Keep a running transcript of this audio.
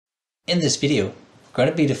In this video, we're going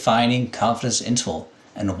to be defining confidence interval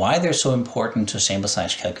and why they're so important to sample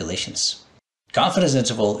size calculations. Confidence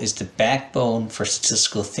interval is the backbone for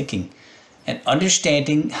statistical thinking, and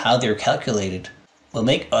understanding how they're calculated will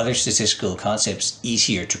make other statistical concepts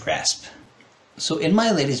easier to grasp. So in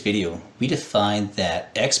my latest video, we defined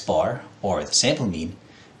that x bar, or the sample mean,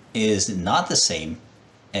 is not the same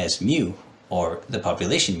as mu, or the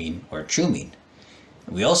population mean, or true mean.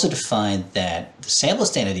 We also defined that the sample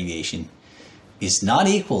standard deviation is not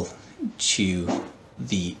equal to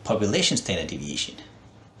the population standard deviation.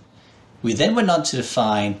 We then went on to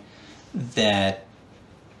define that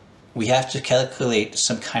we have to calculate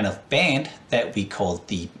some kind of band that we call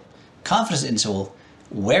the confidence interval,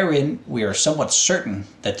 wherein we are somewhat certain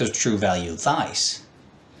that the true value lies.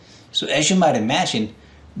 So as you might imagine,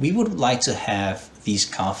 we would like to have these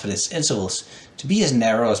confidence intervals to be as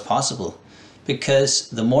narrow as possible, because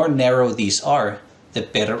the more narrow these are, the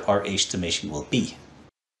better our estimation will be.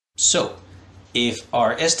 So if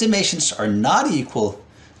our estimations are not equal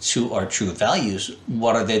to our true values,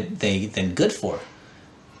 what are they then good for?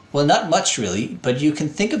 Well, not much really, but you can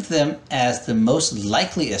think of them as the most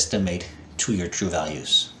likely estimate to your true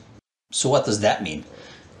values. So what does that mean?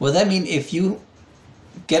 Well, that means if you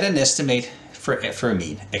get an estimate for a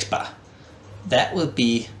mean, x bar, that would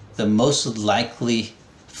be the most likely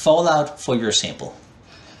fallout for your sample.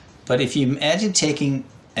 But if you imagine taking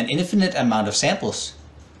an infinite amount of samples,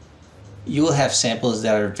 you will have samples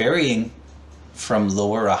that are varying from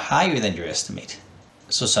lower or higher than your estimate.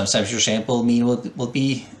 So sometimes your sample mean will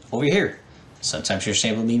be over here. Sometimes your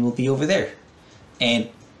sample mean will be over there. And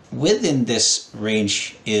within this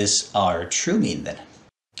range is our true mean then.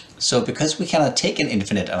 So because we cannot take an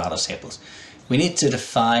infinite amount of samples, we need to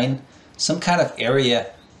define some kind of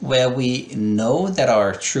area where we know that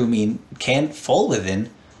our true mean can fall within,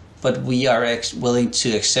 but we are willing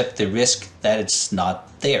to accept the risk that it's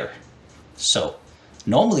not there. So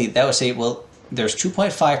normally that would say, well, there's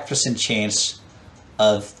 2.5% chance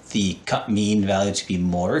of the mean value to be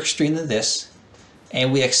more extreme than this,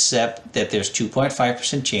 and we accept that there's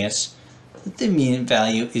 2.5% chance that the mean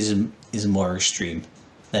value is more extreme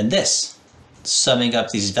than this. Summing up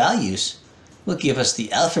these values will give us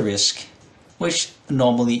the alpha risk, which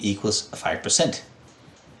normally equals 5%.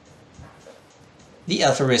 The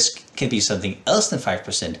alpha risk can be something else than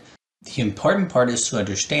 5%. The important part is to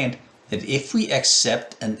understand that if we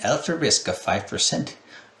accept an alpha risk of 5%,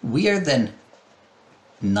 we are then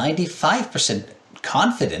 95%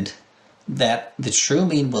 confident that the true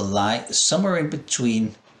mean will lie somewhere in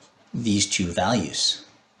between these two values.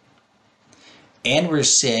 And we're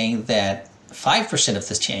saying that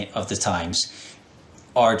 5% of the times,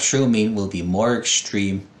 our true mean will be more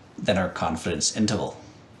extreme than our confidence interval.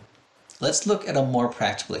 Let's look at a more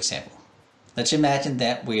practical example. Let's imagine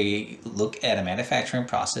that we look at a manufacturing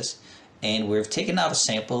process and we've taken out a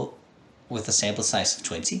sample with a sample size of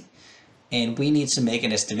 20, and we need to make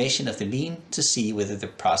an estimation of the mean to see whether the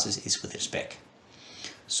process is within spec.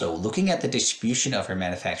 So looking at the distribution of our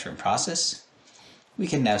manufacturing process, we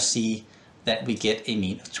can now see that we get a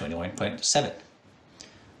mean of 21.7.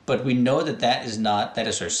 But we know that that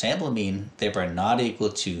is our sample mean, thereby not equal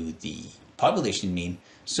to the population mean.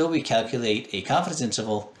 So we calculate a confidence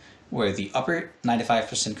interval where the upper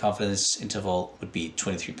 95% confidence interval would be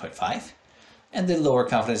 23.5 and the lower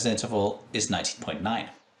confidence interval is 19.9.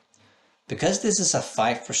 Because this is a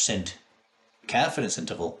 5% confidence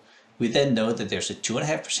interval, we then know that there's a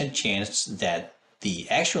 2.5% chance that the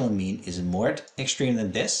actual mean is more extreme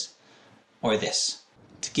than this or this.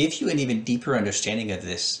 To give you an even deeper understanding of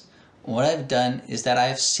this, what I've done is that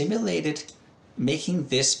I've simulated making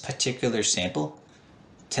this particular sample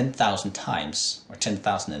 10,000 times, or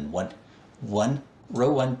 10,001,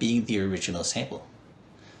 row 1 being the original sample.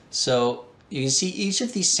 So you can see each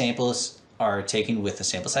of these samples are taken with a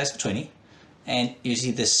sample size of 20, and you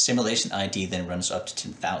see this simulation ID then runs up to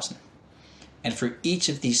 10,000. And for each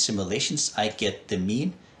of these simulations, I get the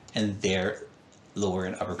mean and their lower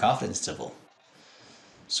and upper confidence interval.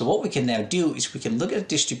 So what we can now do is we can look at a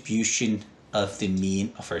distribution of the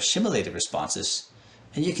mean of our simulated responses,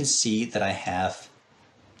 and you can see that I have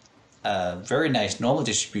a very nice normal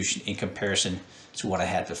distribution in comparison to what I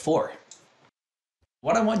had before.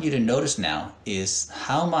 What I want you to notice now is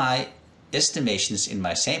how my estimations in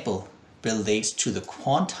my sample relates to the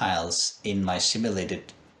quantiles in my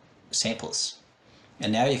simulated samples.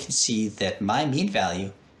 And now you can see that my mean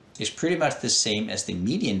value is pretty much the same as the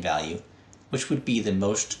median value, which would be the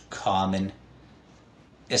most common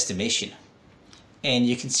estimation. And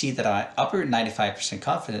you can see that our upper 95%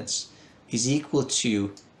 confidence is equal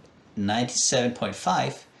to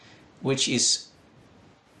 97.5, which is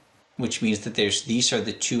which means that these are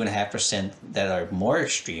the 2.5% that are more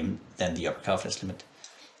extreme than the upper confidence limit.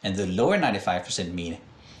 And the lower 95% mean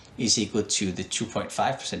is equal to the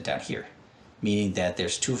 2.5% down here, meaning that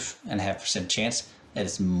there's 2.5% chance that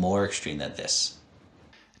it's more extreme than this.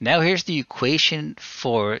 Now here's the equation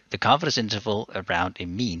for the confidence interval around a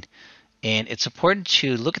mean. And it's important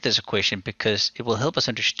to look at this equation because it will help us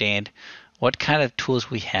understand what kind of tools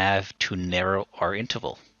we have to narrow our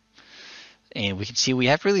interval. And we can see we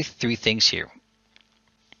have really three things here.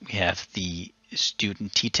 We have the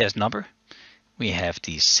student t-test number, we have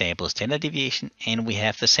the sample standard deviation, and we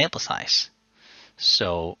have the sample size.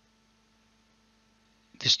 So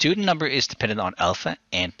the student number is dependent on alpha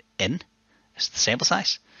and n as the sample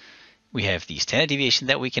size. We have the standard deviation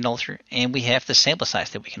that we can alter, and we have the sample size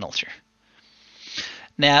that we can alter.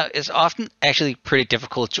 Now, it's often actually pretty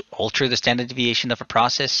difficult to alter the standard deviation of a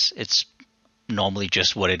process. It's normally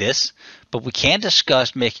just what it is, but we can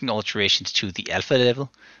discuss making alterations to the alpha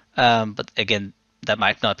level. But again, that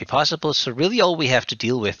might not be possible. So really all we have to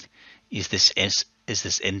deal with is this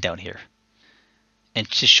n down here. And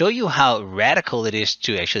to show you how radical it is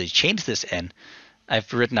to actually change this n,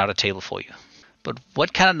 I've written out a table for you. But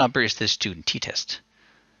what kind of number is this student t-test?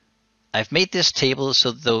 I've made this table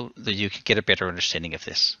so that you can get a better understanding of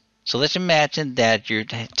this. So let's imagine that you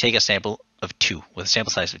take a sample of 2 with a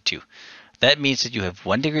sample size of 2. That means that you have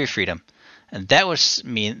 1 degree of freedom, and that would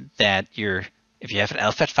mean that if you have an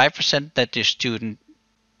alpha at 5%, that your student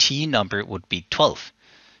t number would be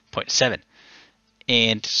 12.7.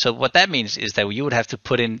 And so what that means is that you would have to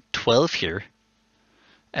put in 12 here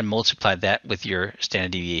and multiply that with your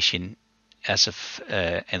standard deviation as of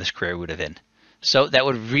and the square root of n. So that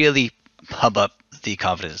would really pump up the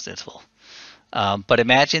confidence interval. But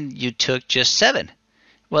imagine you took just 7.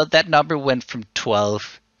 Well, that number went from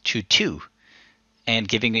 12 to 2 and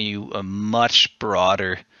giving you a much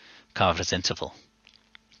broader confidence interval.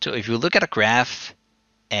 So if you look at a graph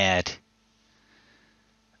at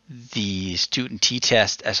the student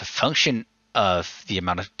t-test as a function of the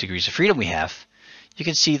amount of degrees of freedom we have, you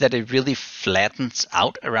can see that it really flattens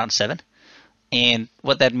out around 7. And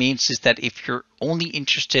what that means is that if you're only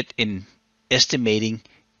interested in estimating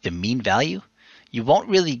the mean value, you won't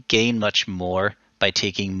really gain much more by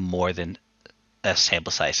taking more than a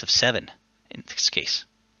sample size of 7 in this case.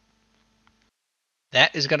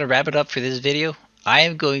 That is going to wrap it up for this video. I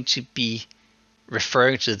am going to be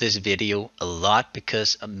referring to this video a lot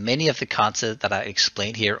because many of the concepts that I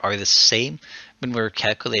explained here are the same when we're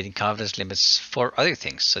calculating confidence limits for other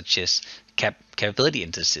things such as capability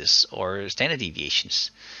indices or standard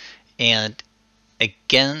deviations. And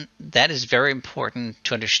again, that is very important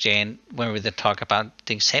to understand when we then talk about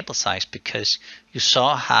things sample size, because you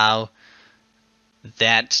saw how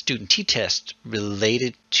that student t-test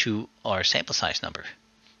related to our sample size number.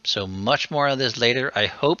 So much more on this later. I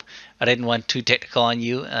hope I didn't want too technical on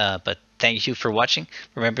you, but thank you for watching.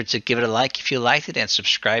 Remember to give it a like if you liked it and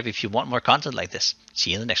subscribe if you want more content like this.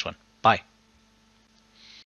 See you in the next one. Bye.